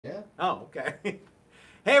Oh, okay.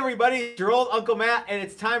 Hey everybody, it's your old Uncle Matt, and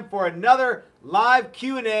it's time for another live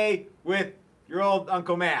Q&A with your old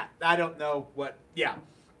Uncle Matt. I don't know what, yeah.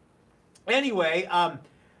 Anyway,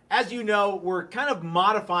 as you know, we're kind of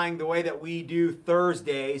modifying the way that we do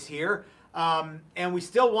Thursdays here, and we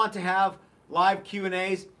still want to have live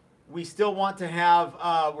Q&As. We still want to have,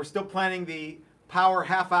 we're still planning the power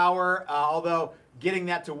half hour, although getting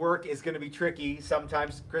that to work is going to be tricky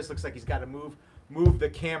sometimes. Chris looks like he's got to move the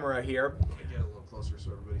camera here. Get a little closer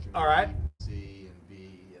so everybody can All right. C and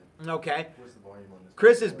B. And Okay. where's the volume on this?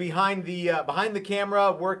 Chris is behind the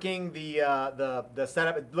camera working the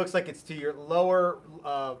setup. It looks like it's to your lower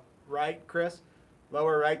right, Chris.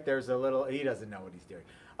 Lower right. There's a little. He doesn't know what he's doing.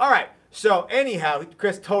 All right. So anyhow,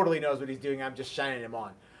 Chris totally knows what he's doing. I'm just shining him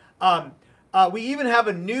on. We even have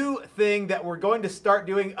a new thing that we're going to start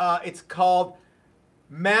doing. It's called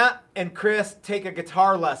Matt and Chris Take a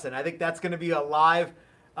Guitar Lesson. I think that's going to be a live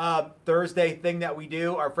Thursday thing that we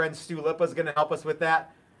do. Our friend Stu Lipa is going to help us with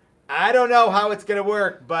that. I don't know how it's going to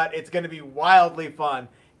work, but it's going to be wildly fun.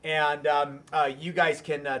 And you guys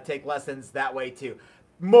can take lessons that way too.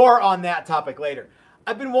 More on that topic later.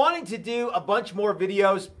 I've been wanting to do a bunch more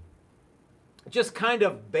videos, just kind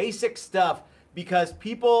of basic stuff, because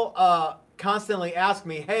people constantly ask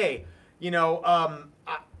me, hey, you know,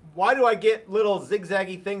 why do I get little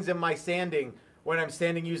zigzaggy things in my sanding when I'm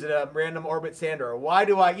sanding using a random orbit sander? Or why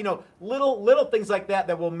do I, you know, little things like that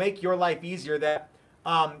that will make your life easier that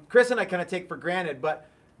Chris and I kind of take for granted, but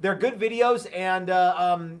they're good videos, and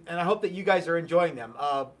I hope that you guys are enjoying them.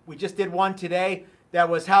 We just did one today that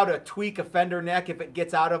was how to tweak a fender neck if it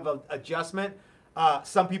gets out of adjustment.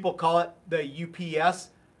 Some people call it the UPS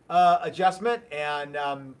adjustment, and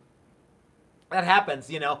that happens,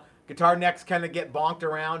 you know. Guitar necks kind of get bonked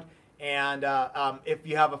around, and if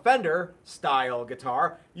you have a Fender style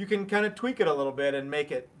guitar, you can kind of tweak it a little bit and make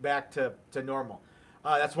it back to normal.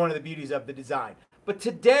 That's one of the beauties of the design. But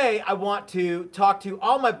today I want to talk to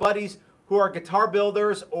all my buddies who are guitar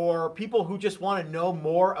builders or people who just want to know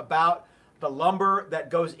more about the lumber that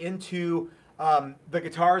goes into the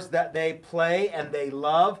guitars that they play and they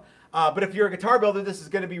love. But if you're a guitar builder, this is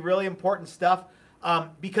going to be really important stuff.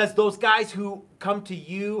 Because those guys who come to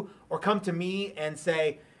you or come to me and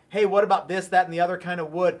say, hey, what about this, that, and the other kind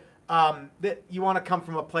of wood, that you want to come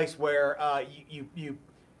from a place where you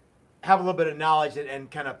have a little bit of knowledge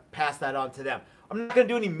and kind of pass that on to them. I'm not going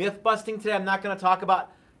to do any myth busting today. I'm not going to talk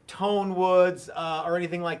about tone woods or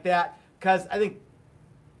anything like that, because I think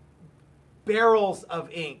barrels of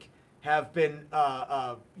ink have been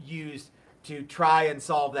used to try and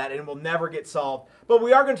solve that, and will never get solved. But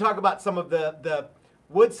we are going to talk about some of the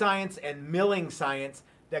wood science and milling science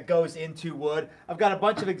that goes into wood. I've got a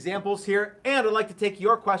bunch of examples here, and I'd like to take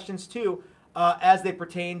your questions too as they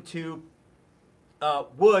pertain to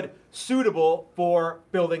wood suitable for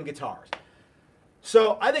building guitars.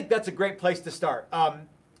 So I think that's a great place to start.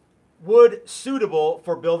 Wood suitable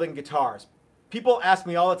for building guitars. People ask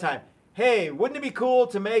me all the time, hey, wouldn't it be cool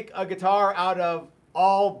to make a guitar out of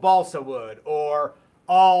all balsa wood or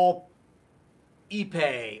all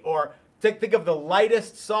ipe, or think of the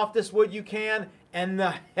lightest, softest wood you can and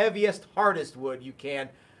the heaviest, hardest wood you can,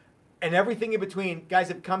 and everything in between. Guys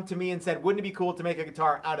have come to me and said, wouldn't it be cool to make a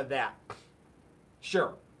guitar out of that?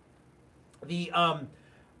 Sure. The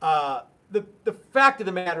fact of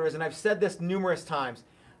the matter is, and I've said this numerous times,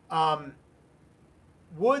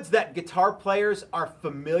 woods that guitar players are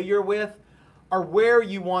familiar with are where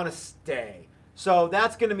you want to stay. So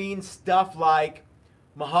that's going to mean stuff like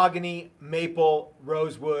mahogany, maple,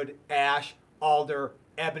 rosewood, ash, alder,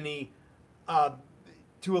 ebony.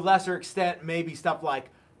 To a lesser extent, maybe stuff like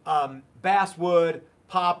basswood,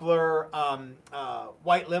 poplar,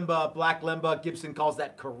 white limba, black limba. Gibson calls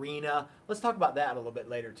that carina. Let's talk about that a little bit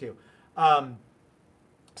later too.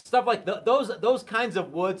 Stuff like those kinds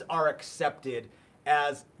of woods are accepted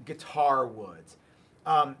as guitar woods.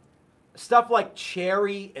 Stuff like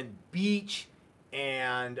cherry and beech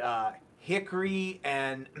and hickory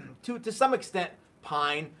and to some extent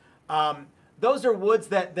pine. Those are woods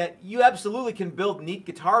that you absolutely can build neat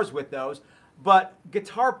guitars with those, but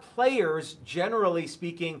guitar players, generally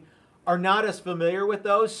speaking, are not as familiar with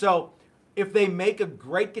those. So if they make a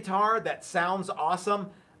great guitar that sounds awesome,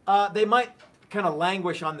 they might kind of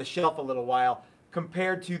languish on the shelf a little while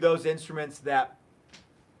compared to those instruments that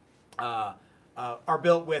are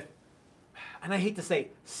built with, and I hate to say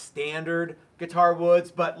standard guitar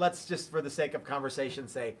woods, but let's just, for the sake of conversation,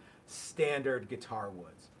 say standard guitar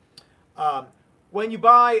woods. When you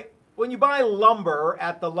buy lumber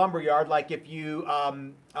at the lumber yard, like if you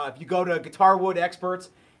go to Guitar Wood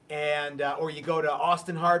Experts and or you go to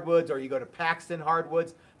Austin Hardwoods or you go to Paxton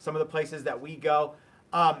Hardwoods, some of the places that we go.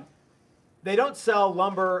 They don't sell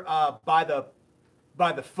lumber by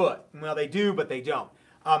the foot. Well, they do, but they don't.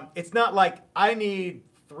 It's not like I need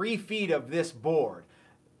 3 feet of this board.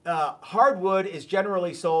 Hardwood is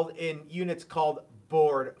generally sold in units called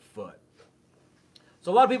board foot.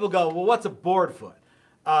 So a lot of people go, well, what's a board foot?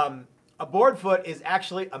 A board foot is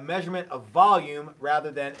actually a measurement of volume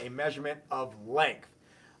rather than a measurement of length.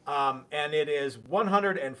 And it is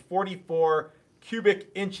 144 cubic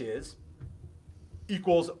inches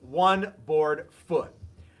equals 1 board foot.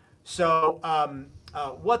 So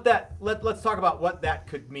let's talk about what that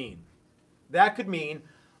could mean. That could mean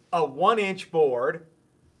a 1-inch board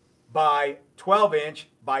by 12-inch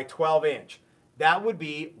by 12-inch. That would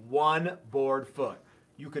be 1 board foot.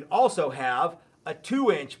 You could also have a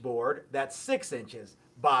 2-inch board that's 6 inches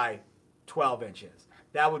by 12 inches.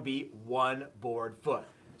 That would be 1 board foot.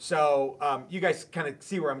 So you guys kind of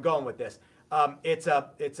see where I'm going with this. It's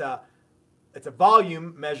a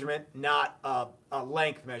volume measurement, not a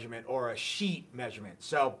length measurement or a sheet measurement.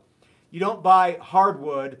 So you don't buy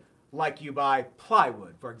hardwood like you buy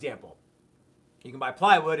plywood, for example. You can buy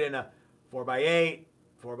plywood in a 4x8,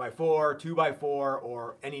 4x4, 2x4,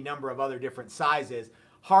 or any number of other different sizes.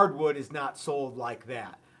 Hardwood is not sold like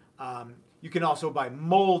that. You can also buy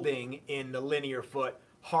molding in the linear foot.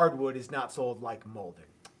 Hardwood is not sold like molding.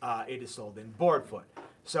 It is sold in board foot.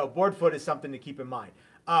 So board foot is something to keep in mind.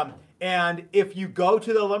 And if you go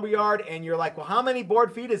to the lumberyard and you're like, well, how many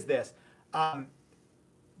board feet is this?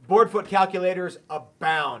 Board foot calculators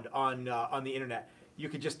abound on the internet. You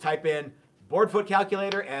could just type in board foot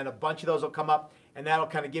calculator and a bunch of those will come up, and that'll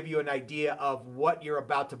kind of give you an idea of what you're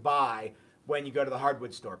about to buy when you go to the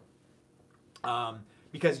hardwood store.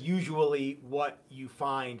 Because usually what you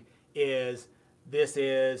find is this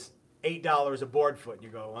is $8 a board foot. And you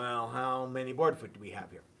go, well, how many board foot do we have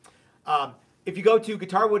here? If you go to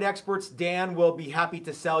Guitar Wood Experts, Dan will be happy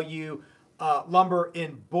to sell you lumber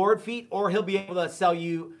in board feet, or he'll be able to sell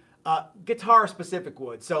you guitar-specific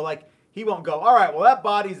wood. So, like, he won't go, all right, well, that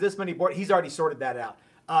body's this many board. He's already sorted that out.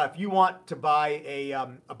 If you want to buy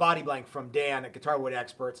a body blank from Dan at Guitar Wood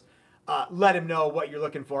Experts, let him know what you're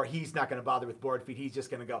looking for. He's not going to bother with board feet. He's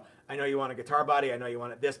just going to go, I know you want a guitar body. I know you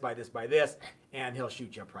want it this by this by this, and he'll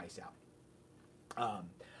shoot you a price out.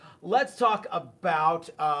 Let's talk about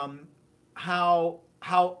how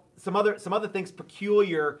some other things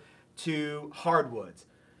peculiar to hardwoods.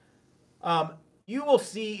 You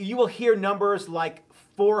will hear numbers like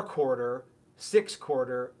 4/4,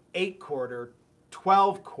 6/4, 8/4,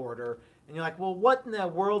 12/4, and you're like, well, what in the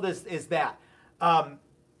world is that?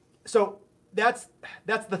 So that's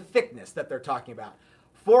the thickness that they're talking about.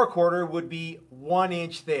 4/4 would be 1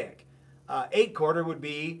 inch thick. 8/4 would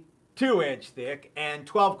be 2 inch thick, and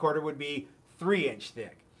 12/4 would be 3 inch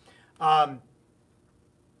thick.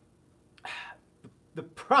 The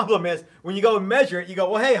problem is when you go and measure it, you go,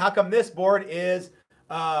 well, hey, how come this board is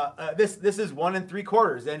this is 1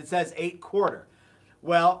 3/4 and it says 8/4?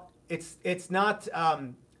 Well, it's not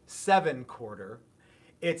 7/4.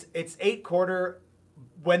 It's 8/4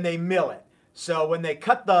 when they mill it. So when they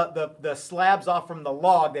cut the slabs off from the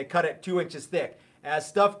log, they cut it 2 inches thick. As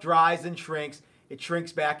stuff dries and shrinks, it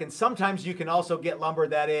shrinks back. And sometimes you can also get lumber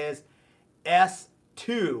that is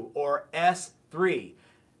S2 or S3.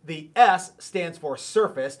 The S stands for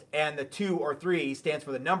surfaced, and the 2 or 3 stands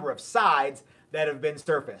for the number of sides that have been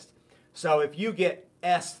surfaced. So if you get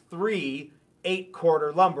S3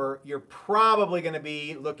 8/4 lumber, you're probably going to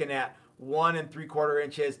be looking at 1 3/4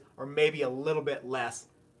 inches or maybe a little bit less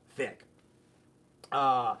thick.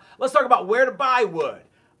 Let's talk about where to buy wood.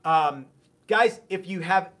 Guys, if you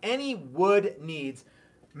have any wood needs,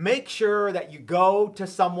 make sure that you go to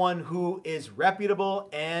someone who is reputable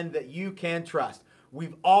and that you can trust.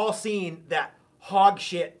 We've all seen that hog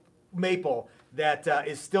shit maple that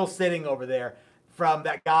is still sitting over there from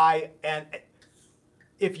that guy. And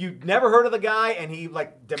if you've never heard of the guy and he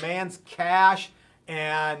like demands cash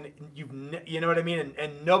and you know what I mean,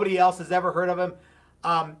 and nobody else has ever heard of him,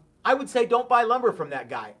 I would say don't buy lumber from that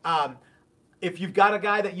guy. If you've got a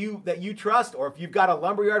guy that you trust, or if you've got a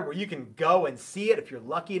lumberyard where you can go and see it, if you're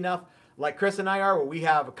lucky enough, like Chris and I are, where we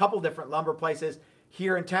have a couple different lumber places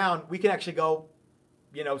here in town, we can actually go,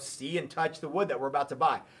 see and touch the wood that we're about to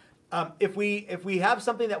buy. If we have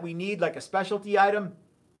something that we need, like a specialty item,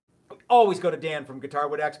 always go to Dan from Guitar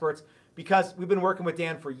Wood Experts, because we've been working with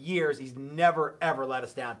Dan for years. He's never, ever let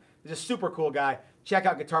us down. He's a super cool guy. Check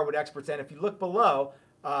out Guitar Wood Experts, and if you look below,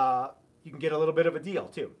 you can get a little bit of a deal,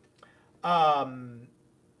 too.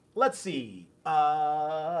 Let's see.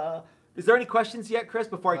 Is there any questions yet, Chris,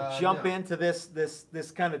 before I jump into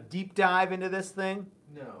this kind of deep dive into this thing?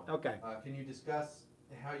 No. Okay. Can you discuss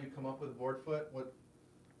how you come up with board foot? What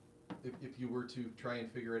if you were to try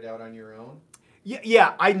and figure it out on your own?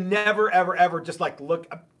 Yeah. I never, ever, ever just like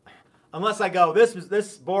look, unless I go,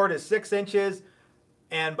 this board is 6 inches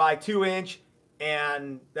and by 2 inch,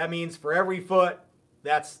 and that means for every foot,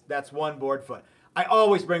 that's 1 board foot. I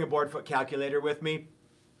always bring a board foot calculator with me,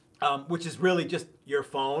 which is really just your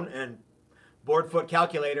phone and board foot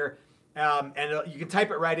calculator, and you can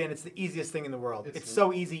type it right in. It's the easiest thing in the world. It's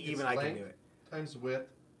so easy, even I can do it. Times width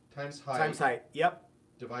times height. Times height. Yep.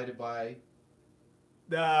 Divided by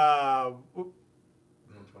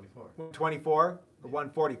 124. 124 or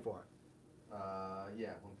 144. Yeah,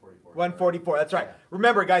 144. 144. That's right. Yeah.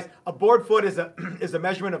 Remember, guys, a board foot is a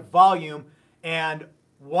measurement of volume, and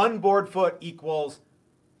 1 board foot equals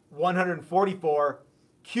 144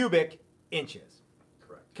 cubic inches.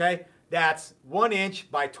 Correct. Okay, that's 1 inch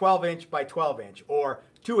by 12 inch by 12 inch, or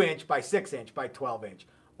 2 inch by 6 inch by 12 inch,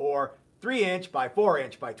 or 3 inch by 4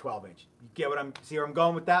 inch by 12 inch. You get what see where I'm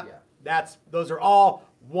going with that? Yeah. Those are all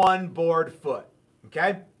 1 board foot.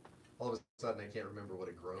 Okay. All of a sudden, I can't remember what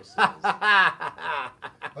a gross is.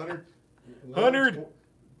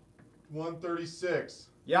 136.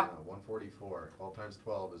 Yeah. 144. 12 times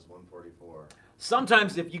 12 is 144.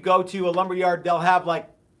 Sometimes if you go to a lumberyard, they'll have like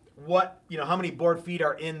how many board feet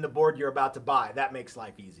are in the board you're about to buy. That makes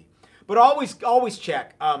life easy. But always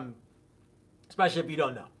check, especially if you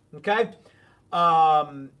don't know. Okay.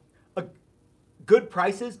 Good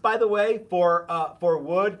prices, by the way, for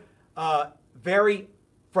wood vary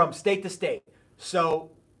from state to state.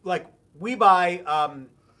 So, like we buy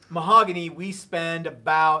mahogany, we spend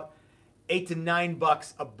about $8 to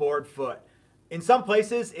 $9 a board foot. In some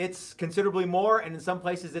places, it's considerably more, and in some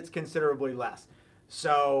places, it's considerably less.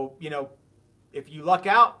 So, if you luck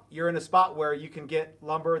out, you're in a spot where you can get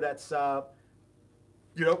lumber that's, you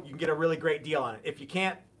can get a really great deal on it. If you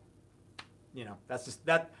can't, that's just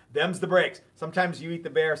them's the breaks. Sometimes you eat the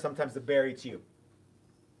bear, sometimes the bear eats you.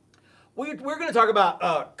 We're going to talk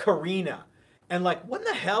about Carina, and like, what in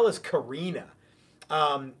the hell is Carina?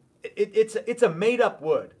 It's a made-up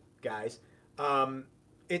wood, guys.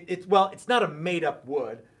 It's not a made-up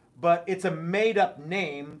wood, but it's a made-up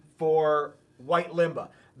name for white limba.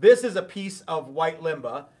 This is a piece of white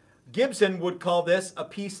limba. Gibson would call this a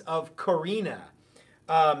piece of Carina.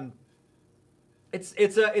 It's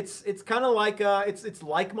kind of like it's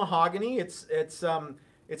like mahogany. It's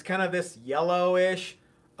kind of this yellowish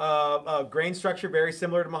grain structure, very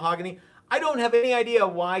similar to mahogany. I don't have any idea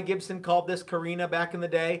why Gibson called this Carina back in the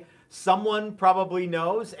day. Someone probably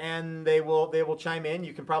knows, and they will chime in.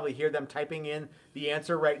 You can probably hear them typing in the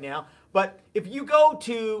answer right now. But if you go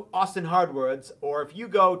to Austin Hardwoods, or if you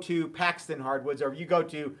go to Paxton Hardwoods, or if you go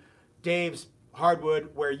to Dave's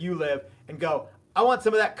Hardwood where you live and go, I want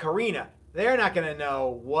some of that Carina, they're not going to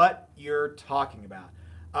know what you're talking about.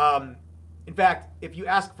 In fact, if you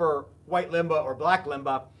ask for white limba or black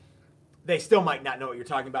limba, they still might not know what you're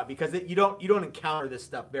talking about, because you don't encounter this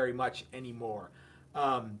stuff very much anymore.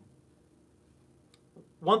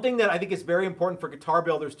 One thing that I think is very important for guitar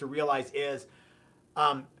builders to realize is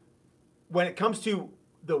when it comes to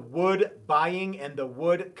the wood buying and the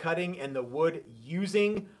wood cutting and the wood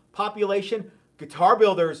using population, guitar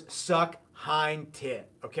builders suck hind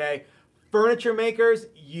tit, okay? Furniture makers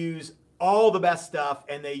use all the best stuff,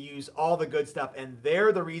 and they use all the good stuff, and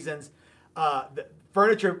they're the reasons the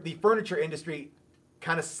furniture industry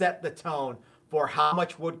kind of set the tone for how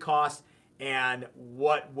much wood costs and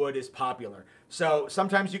what wood is popular. So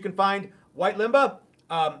sometimes you can find white limba.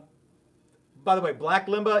 By the way, black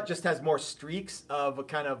limba just has more streaks of a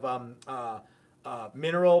kind of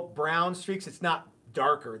mineral brown streaks. It's not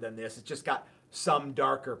darker than this. It's just got some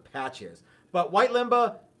darker patches. But white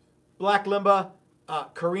limba, black limba,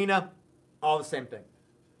 Carina, all the same thing.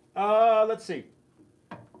 Let's see.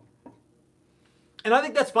 And I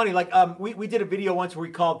think that's funny. Like we did a video once where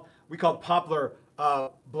we called poplar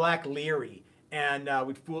Black Leary, and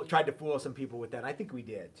we tried to fool some people with that. I think we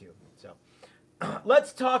did too. So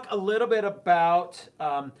let's talk a little bit about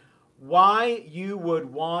why you would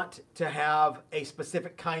want to have a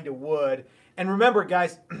specific kind of wood. And remember,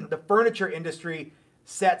 guys, the furniture industry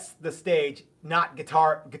sets the stage, not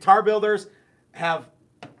guitar. Guitar builders have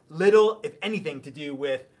little, if anything, to do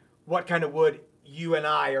with what kind of wood you and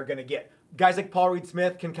I are going to get. Guys like Paul Reed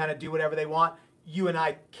Smith can kind of do whatever they want. You and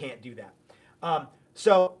I can't do that.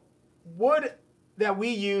 So wood that we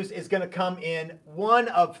use is going to come in one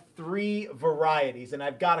of 3 varieties, and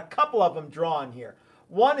I've got a couple of them drawn here.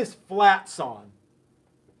 One is flat sawn.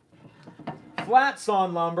 Flat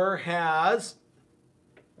sawn lumber has,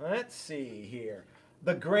 let's see here,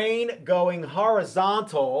 the grain going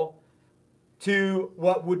horizontal to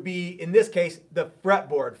what would be, in this case, the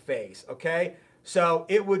fretboard face, okay? So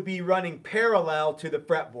it would be running parallel to the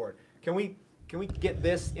fretboard. Can we get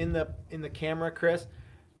this in the camera, Chris?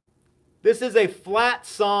 This is a flat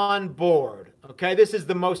sawn board, okay? This is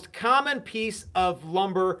the most common piece of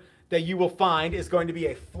lumber that you will find is going to be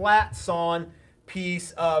a flat sawn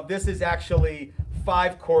piece of, this is actually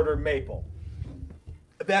 5/4 maple.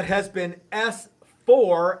 That has been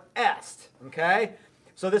S4S'd, okay?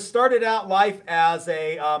 So this started out life as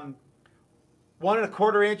a 1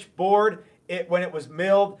 1/4 inch board. When it was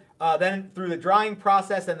milled, then through the drying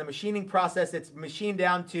process and the machining process, it's machined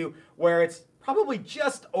down to where it's probably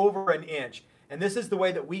just over an inch. And this is the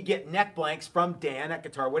way that we get neck blanks from Dan at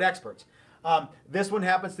Guitar Wood Experts. This one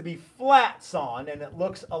happens to be flat sawn, and it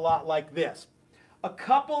looks a lot like this. A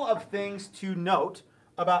couple of things to note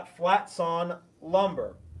about flat sawn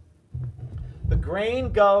lumber. The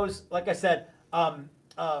grain goes, like I said,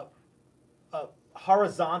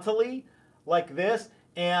 horizontally like this,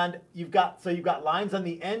 and you've got lines on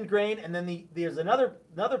the end grain, and then there's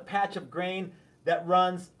another patch of grain that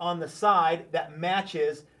runs on the side that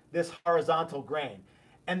matches this horizontal grain.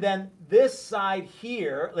 And then this side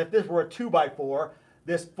here, if this were a 2x4,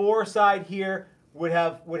 this 4 side here would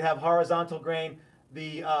have horizontal grain.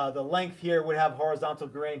 The length here would have horizontal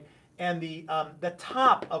grain, and the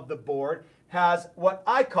top of the board has what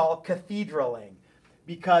I call cathedraling,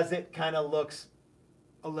 because it kind of looks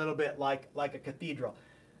a little bit like a cathedral.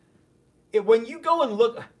 When you go and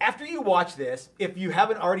look, after you watch this, if you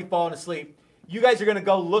haven't already fallen asleep, you guys are going to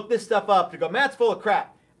go look this stuff up to go, Matt's full of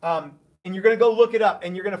crap. And you're going to go look it up,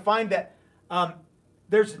 and you're going to find that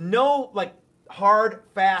there's no like hard,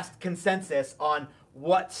 fast consensus on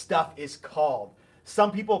what stuff is called.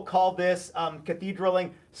 Some people call this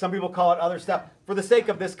cathedraling. Some people call it other stuff. For the sake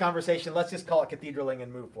of this conversation, let's just call it cathedraling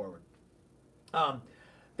and move forward.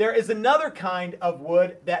 There is another kind of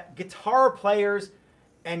wood that guitar players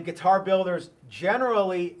and guitar builders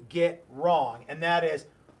generally get wrong, and that is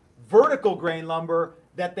vertical grain lumber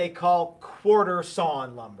that they call quarter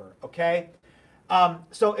sawn lumber, okay?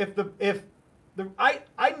 So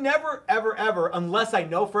I never, ever, unless I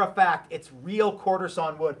know for a fact it's real quarter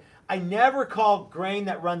sawn wood, I never call grain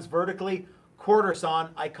that runs vertically quarter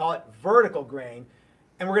sawn. I call it vertical grain,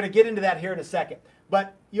 and we're going to get into that here in a second.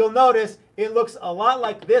 But you'll notice it looks a lot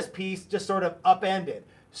like this piece, just sort of upended.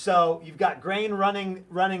 So you've got grain running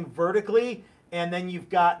vertically, and then you've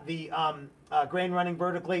got the grain running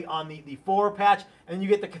vertically on the 4 patch, and then you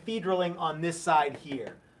get the cathedraling on this side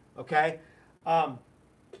here, okay? For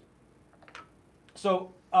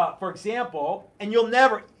example, and you'll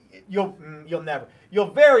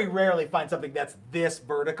very rarely find something that's this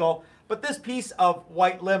vertical, but this piece of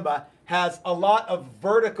white limba has a lot of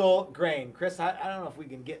vertical grain. Chris, I don't know if we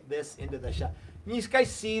can get this into the shot. Can you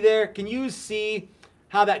guys see there? Can you see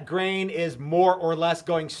how that grain is more or less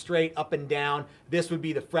going straight up and down? This would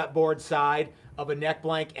be the fretboard side of a neck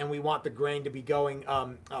blank, and we want the grain to be going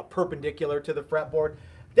perpendicular to the fretboard.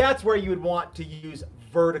 That's where you would want to use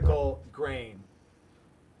vertical grain.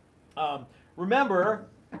 Remember,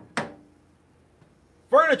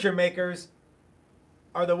 furniture makers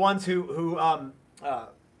are the ones who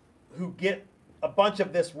get a bunch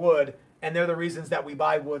of this wood, and they're the reasons that we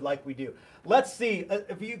buy wood like we do. Let's see,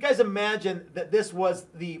 if you guys imagine that this was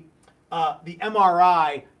the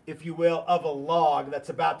MRI, if you will, of a log that's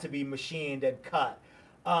about to be machined and cut.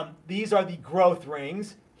 These are the growth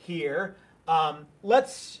rings here.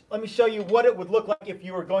 Let me show you what it would look like if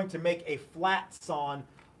you were going to make a flat sawn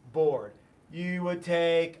board. You would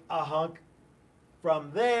take a hunk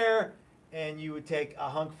from there, and you would take a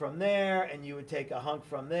hunk from there, and you would take a hunk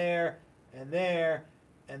from there, and there,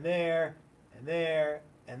 and there, and there,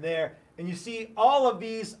 and there. And you see all of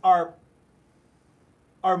these are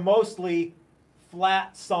mostly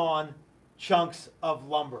flat sawn chunks of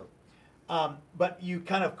lumber. But you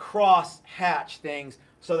kind of cross hatch things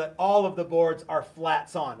so that all of the boards are flat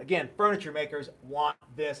sawn. Again, furniture makers want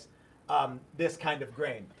this, this kind of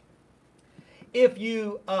grain. If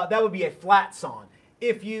you, that would be a flat sawn.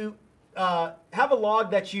 If you have a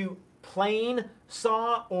log that you plain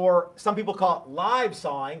saw, or some people call it live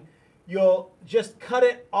sawing, you'll just cut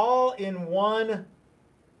it all in one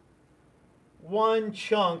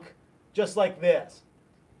chunk, just like this.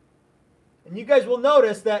 And you guys will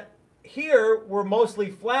notice that here we're mostly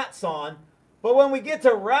flat sawn, but when we get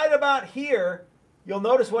to right about here, you'll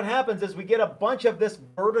notice what happens is we get a bunch of this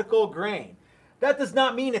vertical grain. That does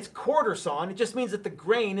not mean it's quarter sawn, it just means that the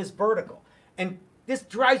grain is vertical. And this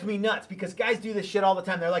drives me nuts because guys do this shit all the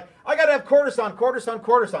time. They're like, I gotta have quarter sawn, quarter sawn,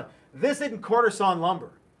 quarter sawn. This isn't quarter sawn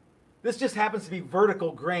lumber. This just happens to be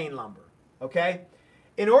vertical grain lumber, okay?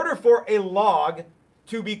 In order for a log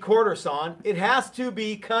to be quarter sawn, it has to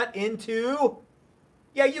be cut into,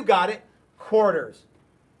 yeah, you got it, quarters.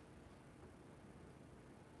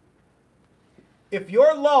 If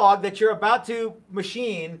your log that you're about to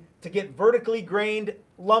machine to get vertically grained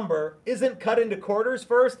lumber isn't cut into quarters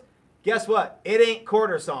first, guess what? It ain't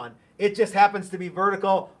quarter sawn. It just happens to be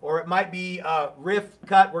vertical, or it might be riff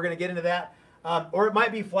cut. We're going to get into that. Or it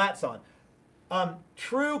might be flat sawn.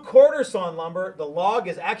 True quarter sawn lumber, the log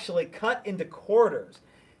is actually cut into quarters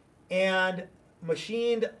and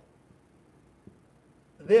machined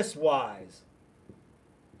this wise,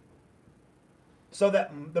 so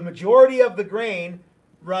that the majority of the grain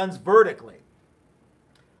runs vertically.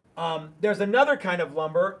 There's another kind of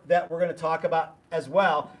lumber that we're going to talk about as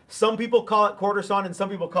well. Some people call it quarter sawn and some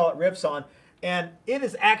people call it riff sawn, and it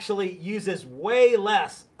is actually uses way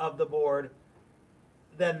less of the board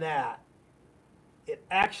than that. It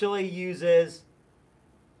actually uses,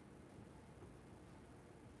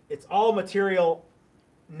 it's all material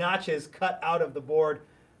notches cut out of the board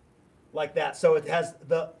like that, so it has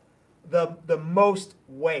the most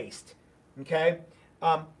waste. Okay,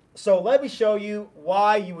 so let me show you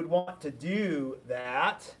why you would want to do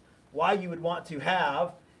that, why you would want to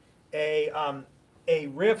have a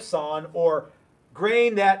riff sawn, or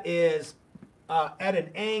grain that is at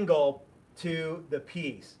an angle to the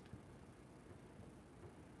piece.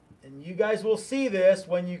 And you guys will see this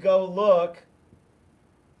when you go look.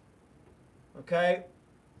 Okay,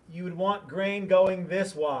 you would want grain going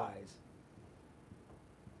this wise.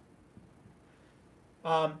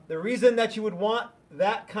 The reason that you would want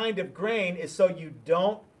that kind of grain is so you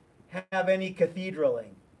don't have any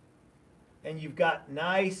cathedraling, and you've got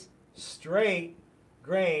nice straight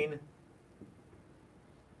grain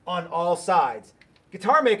on all sides.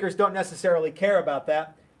 Guitar makers don't necessarily care about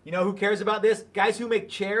that. You know who cares about this? Guys who make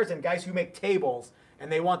chairs and guys who make tables,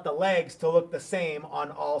 and they want the legs to look the same on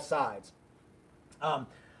all sides.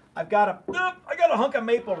 I've got a hunk of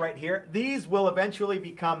maple right here. These will eventually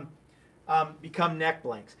become neck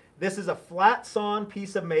blanks. This is a flat sawn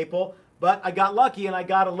piece of maple, but I got lucky and I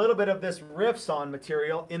got a little bit of this riff sawn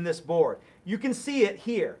material in this board. You can see it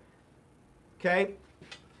here. Okay,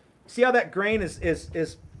 see how that grain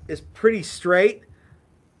is pretty straight,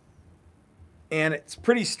 and it's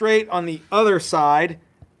pretty straight on the other side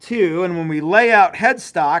too. And when we lay out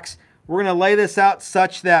headstocks, we're going to lay this out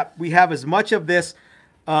such that we have as much of this.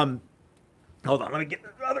 Hold on, let me get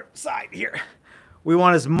the other side here. We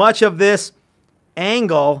want as much of this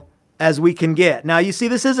angle as we can get. Now you see,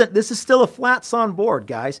 this is still a flat sawn board,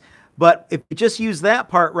 guys. But if you just use that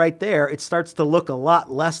part right there, it starts to look a lot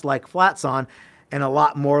less like flat sawn and a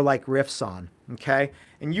lot more like riff sawn. Okay,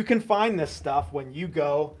 and you can find this stuff when you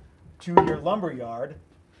go to your lumber yard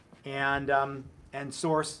and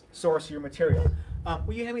source your material.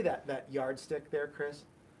 Will you hand me that yardstick there, Chris?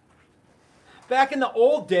 Back in the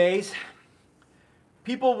old days,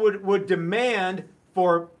 people would demand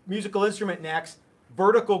for musical instrument necks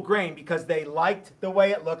vertical grain because they liked the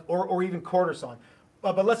way it looked, or even quarter sawn.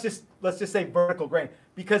 But let's just say vertical grain,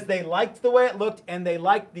 because they liked the way it looked and they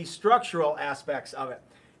liked the structural aspects of it.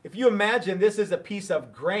 If you imagine this is a piece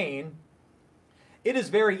of grain, it is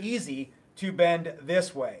very easy to bend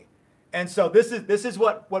this way. And so this is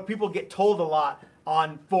what people get told a lot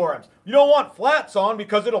on forums. You don't want flat sawn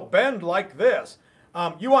because it'll bend like this.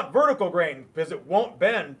 You want vertical grain because it won't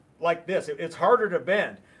bend like this. It's harder to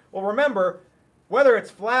bend. Well, remember, whether it's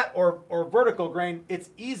flat or vertical grain, it's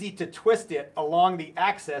easy to twist it along the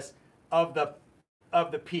axis of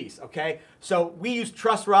the piece. Okay, so we use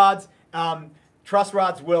truss rods. Truss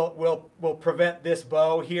rods will prevent this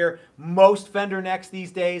bow here. Most fender necks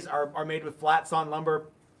these days are made with flat sawn lumber.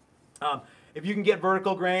 If you can get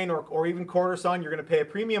vertical grain or even quarter sawn, you're going to pay a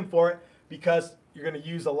premium for it because you're going to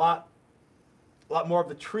use a lot more of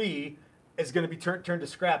the tree is going to be turned to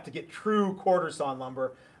scrap to get true quarter sawn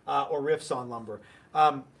lumber or riff sawn lumber.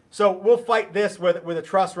 So we'll fight this with a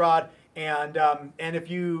truss rod, and if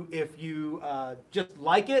you just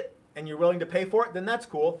like it and you're willing to pay for it, then that's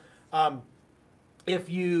cool. If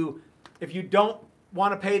you don't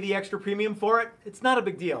want to pay the extra premium for it, it's not a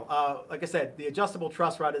big deal. Like I said, the adjustable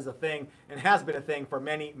truss rod is a thing and has been a thing for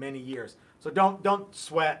many years. So don't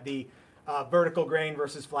sweat the vertical grain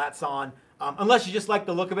versus flat sawn unless you just like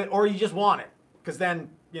the look of it or you just want it, because then,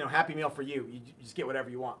 you know, happy meal for you. You just get whatever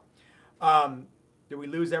you want. Did we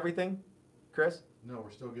lose everything, Chris? No,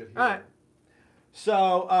 we're still good here. All right.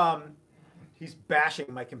 So he's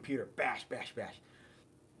bashing my computer. Bash.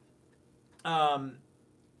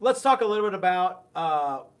 Let's talk a little bit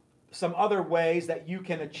about some other ways that you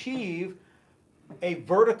can achieve a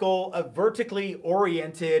vertically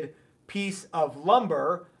oriented piece of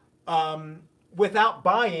lumber without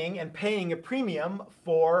buying and paying a premium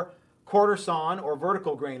for quarter sawn or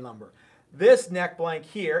vertical grain lumber. This neck blank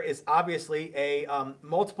here is obviously a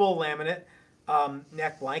multiple laminate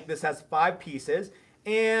neck blank. This has 5 pieces,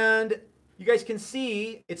 and you guys can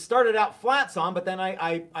see it started out flat sawn, but then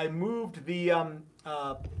I moved the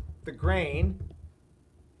grain,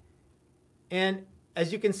 and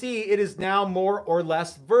as you can see, it is now more or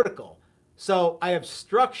less vertical. So I have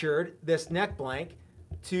structured this neck blank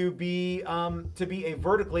to be a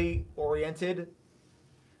vertically oriented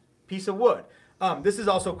piece of wood. This is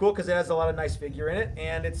also cool because it has a lot of nice figure in it,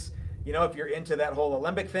 and it's, you know, if you're into that whole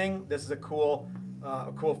alembic thing, this is a cool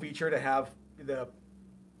feature to have the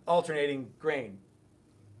alternating grain.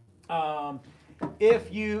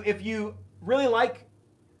 If you really like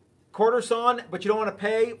quarter sawn but you don't want to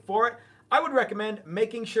pay for it, I would recommend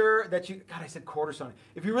making sure that you, God, I said quarter sawn.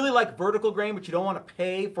 If you really like vertical grain but you don't want to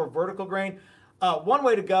pay for vertical grain, one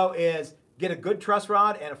way to go is get a good truss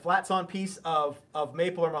rod and a flat sawn piece of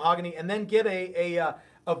maple or mahogany, and then get a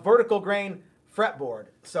vertical grain fretboard.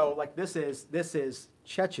 So like this is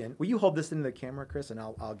Chechen. Will you hold this into the camera, Chris, and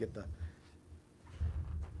I'll get the.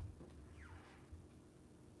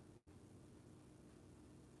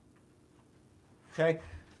 Okay,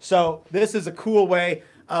 so this is a cool way.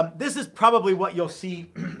 This is probably what you'll see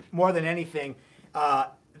more than anything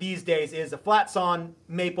these days, is a flat sawn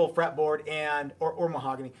maple fretboard or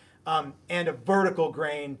mahogany, and a vertical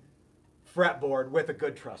grain fretboard with a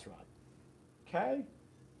good truss rod. Okay.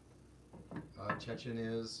 Chechen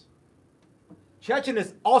is? Chechen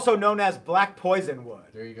is also known as black poison wood.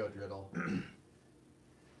 There you go, Driddle.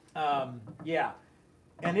 Yeah,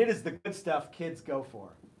 and it is the good stuff kids go for.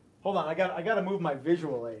 Hold on, I got to move my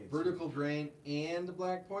visual aids. Vertical grain and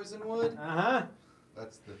black poison wood? Uh-huh.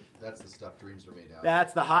 That's the stuff dreams are made out of.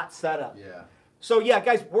 That's the hot setup. Yeah. So yeah,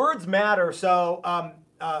 guys, words matter. So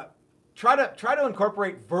try to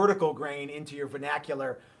incorporate vertical grain into your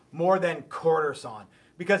vernacular more than quarter sawn,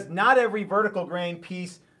 because not every vertical grain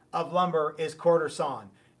piece of lumber is quarter sawn,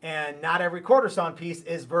 and not every quarter sawn piece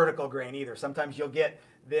is vertical grain either. Sometimes you'll get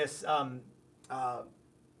this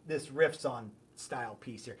this rift sawn style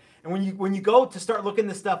piece here. And when you go to start looking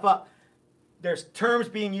this stuff up, there's terms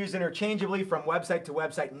being used interchangeably from website to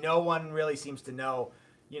website. No one really seems to know,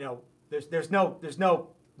 you know, there's no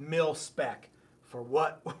mill spec for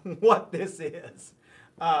what this is.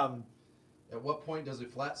 At what point does a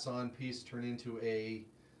flat sawn piece turn into a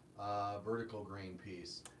vertical grain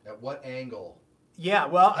piece? At what angle? Yeah,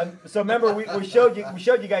 well, so remember we showed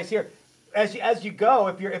you guys here. As you go,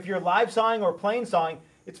 if you're live sawing or plain sawing,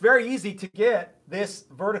 it's very easy to get this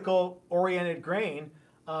vertical oriented grain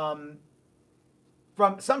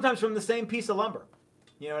sometimes from the same piece of lumber.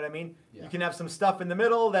 You know what I mean? Yeah. You can have some stuff in the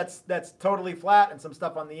middle that's totally flat, and some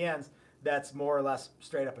stuff on the ends that's more or less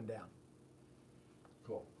straight up and down.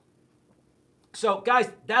 Cool. So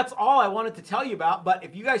guys, that's all I wanted to tell you about. But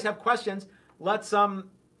if you guys have questions,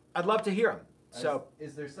 I'd love to hear them. So,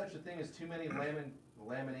 is there such a thing as too many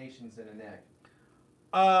laminations in a neck?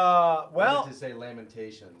 Well, I meant to say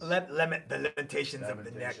lamentations. The lamentations of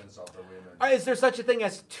the neck. Of the women. Is there such a thing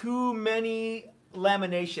as too many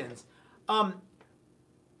laminations?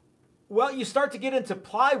 Well, you start to get into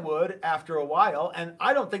plywood after a while, and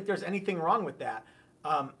I don't think there's anything wrong with that.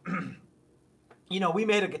 You know, we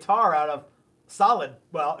made a guitar out of solid.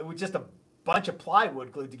 Well, it was just a bunch of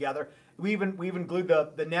plywood glued together. We even glued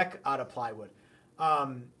the neck out of plywood.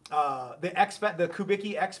 The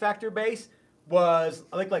Kubicki X Factor bass was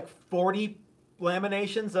I think like 40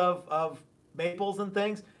 laminations of maples and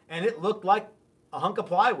things, and it looked like a hunk of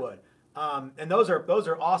plywood. And those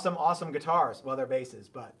are awesome guitars. Well, they're basses,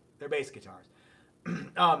 but they're bass guitars.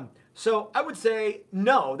 So I would say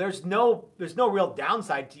no. There's no real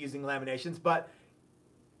downside to using laminations, but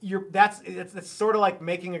it's sort of like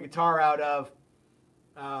making a guitar out of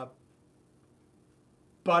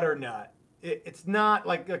butternut. It's not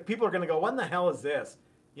like people are going to go, what in the hell is this?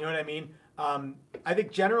 You know what I mean? I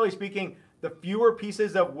think generally speaking, the fewer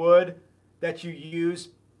pieces of wood that you use,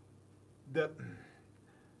 the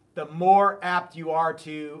more apt you are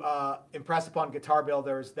to impress upon guitar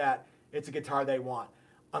builders that it's a guitar they want,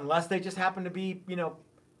 unless they just happen to be, you know,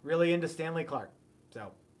 really into Stanley Clarke.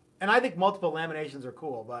 So, and I think multiple laminations are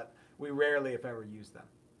cool, but we rarely, if ever, use them.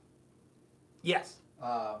 Yes.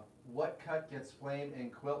 What cut gets flame in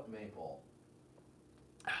quilt maple?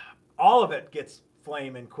 All of it gets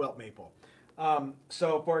flame in quilt maple.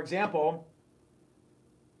 So, for example,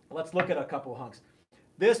 let's look at a couple hunks.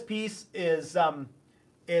 This piece is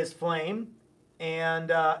flame,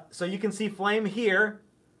 and so you can see flame here,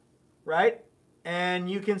 right? And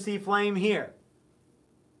you can see flame here.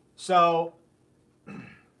 So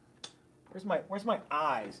where's my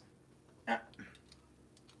eyes?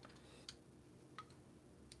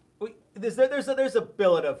 There's a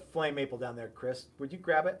billet of flame maple down there, Chris. Would you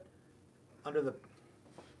grab it under the?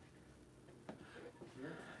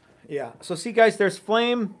 Yeah. So see, guys, there's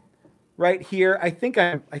flame right here. I think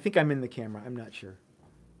I'm in the camera. I'm not sure.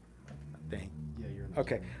 Dang. Yeah, you're in the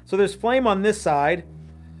Okay. So there's flame on this side,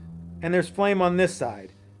 and there's flame on this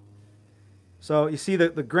side. So you see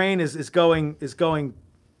that the grain is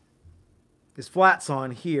flats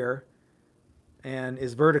on here, and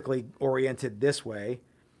is vertically oriented this way.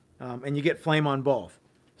 And you get flame on both.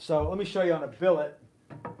 So let me show you on a billet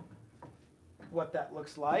what that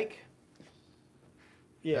looks like.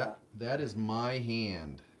 Yeah. That is my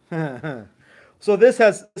hand. So this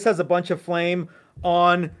has a bunch of flame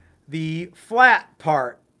on the flat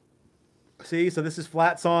part. See, so this is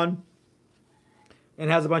flats on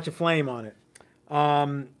and has a bunch of flame on it.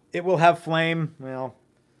 It will have flame. Well,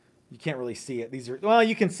 you can't really see it.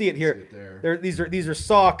 You can see it here. These are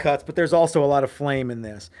saw cuts, but there's also a lot of flame in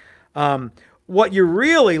this. What you're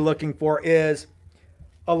really looking for is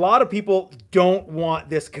a lot of people don't want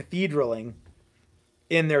this cathedraling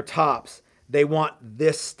in their tops. They want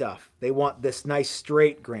this stuff. They want this nice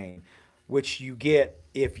straight grain, which you get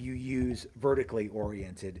if you use vertically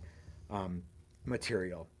oriented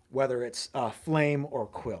material, whether it's flame or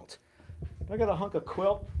quilt. I got a hunk of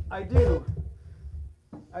quilt. I do.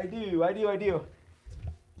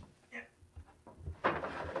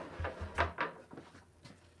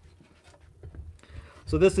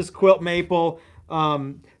 So this is quilt maple.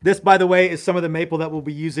 This, by the way, is some of the maple that we'll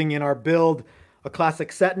be using in our build, a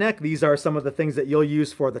classic set neck. These are some of the things that you'll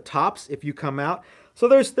use for the tops if you come out. So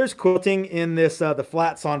there's quilting in this the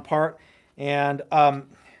flats on part, and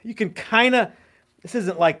you can kind of, this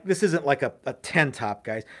isn't like a 10 top,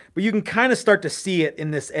 guys, but you can kind of start to see it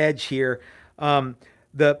in this edge here. The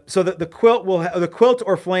quilt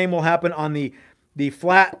or flame will happen on the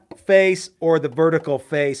flat face or the vertical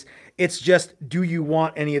face. It's just, do you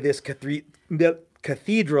want any of this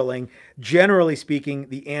cathedraling? Generally speaking,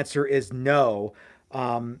 the answer is no.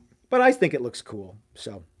 But I think it looks cool.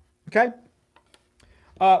 So, okay.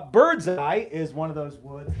 Bird's eye is one of those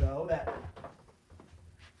woods, though,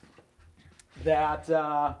 that there's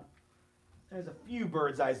a few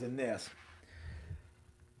bird's eyes in this.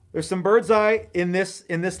 There's some bird's eye in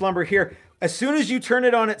this lumber here. As soon as you turn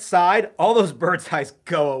it on its side, all those bird's eyes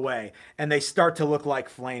go away and they start to look like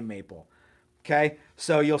flame maple. Okay,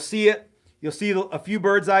 so you'll see it. You'll see a few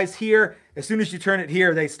bird's eyes here. As soon as you turn it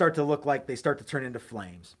here, they start to turn into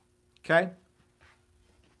flames. Okay.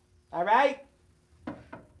 All right.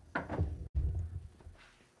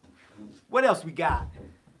 What else we got?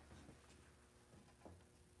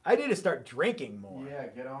 I need to start drinking more. Yeah,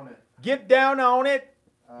 get on it. Get down on it.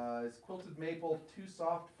 Is quilted maple too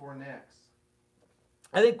soft for necks?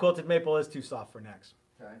 I think quilted maple is too soft for necks.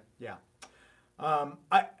 Okay. Yeah.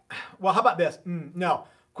 Well, how about this? No,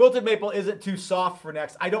 quilted maple isn't too soft for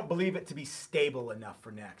necks. I don't believe it to be stable enough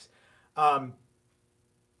for necks.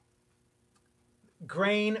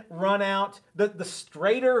 Grain run out. The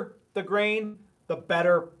straighter the grain, the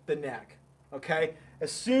better the neck. Okay.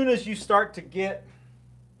 As soon as you start to get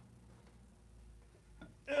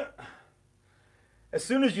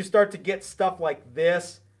stuff like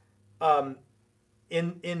this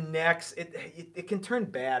in necks, it can turn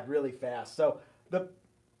bad really fast. So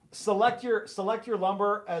select your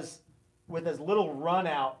lumber with as little run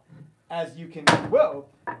out as you can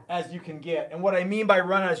get. And what I mean by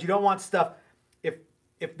run out is you don't want stuff,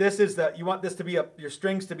 if this is you want this to be your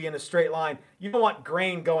strings to be in a straight line, you don't want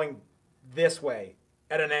grain going this way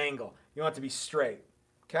at an angle. You want it to be straight.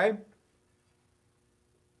 Okay?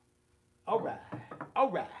 All right.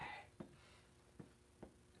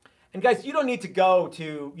 And guys, you don't need to go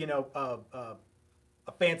to a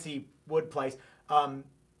fancy wood place.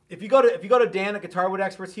 If you go to Dan at Guitar Wood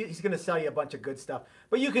Experts, he's going to sell you a bunch of good stuff.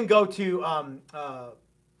 But you can go to a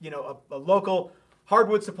local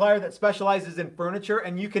hardwood supplier that specializes in furniture,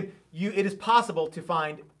 and it is possible to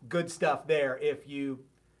find good stuff there. If you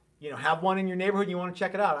have one in your neighborhood and you want to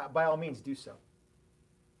check it out, by all means do so.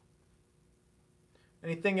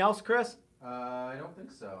 Anything else, Chris? I don't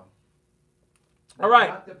think so. All right.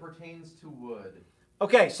 Not that pertains to wood.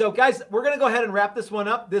 Okay, so guys, we're going to go ahead and wrap this one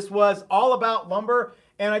up. This was all about lumber,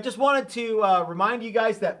 and I just wanted to remind you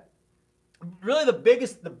guys that really the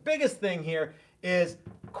biggest thing here is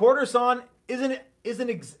quarter sawn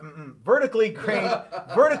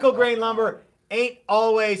vertical grain lumber ain't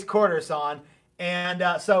always quarter sawn, and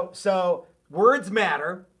so words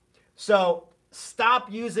matter. So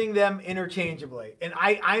stop using them interchangeably. And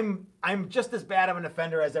I'm just as bad of an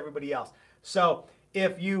offender as everybody else. So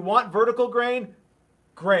if you want vertical grain,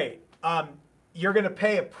 great. You're going to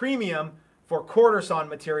pay a premium for quarter sawn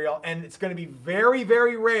material, and it's going to be very,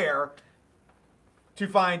 very rare to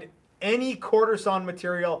find any quarter sawn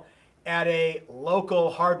material at a local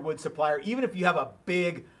hardwood supplier, even if you have a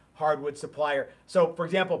big hardwood supplier. So, for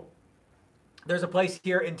example, there's a place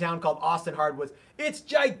here in town called Austin Hardwoods. It's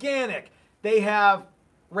gigantic. They have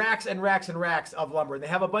racks and racks and racks of lumber. They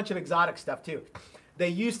have a bunch of exotic stuff too. They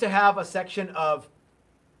used to have a section of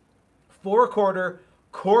 4/4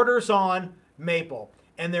 quarter sawn maple,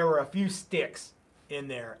 and there were a few sticks in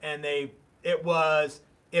there. And it was,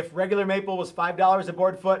 if regular maple was $5 a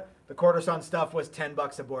board foot, the quarter sawn stuff was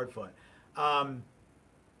 $10 a board foot.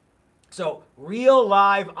 So real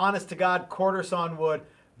live, honest to God, quarter sawn wood,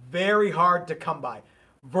 very hard to come by.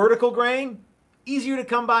 Vertical grain, easier to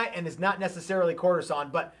come by and is not necessarily quarter sawn.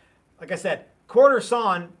 But like I said, quarter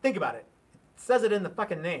sawn, think about it. It says it in the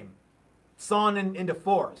fucking name. Sawn into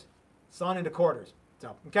fours, sawn into quarters.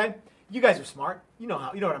 So, okay? You guys are smart. You know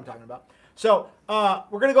what I'm talking about. So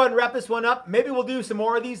we're going to go ahead and wrap this one up. Maybe we'll do some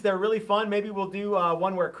more of these. They're really fun. Maybe we'll do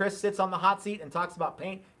one where Chris sits on the hot seat and talks about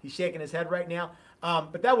paint. He's shaking his head right now.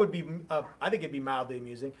 But that would be, I think it'd be mildly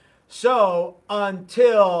amusing. So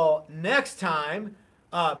until next time,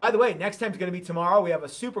 by the way, next time is going to be tomorrow. We have a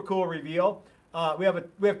super cool reveal. We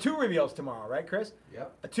have 2 reveals tomorrow, right, Chris?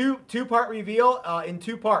 Yep. A two-part reveal in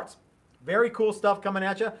 2 parts. Very cool stuff coming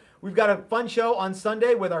at you. We've got a fun show on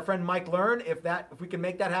Sunday with our friend Mike Learn. If we can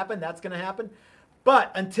make that happen, that's going to happen.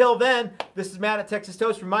 But until then, this is Matt at Texas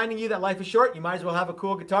Toast reminding you that life is short. You might as well have a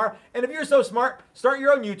cool guitar. And if you're so smart, start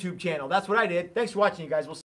your own YouTube channel. That's what I did. Thanks for watching, you guys. We'll see you.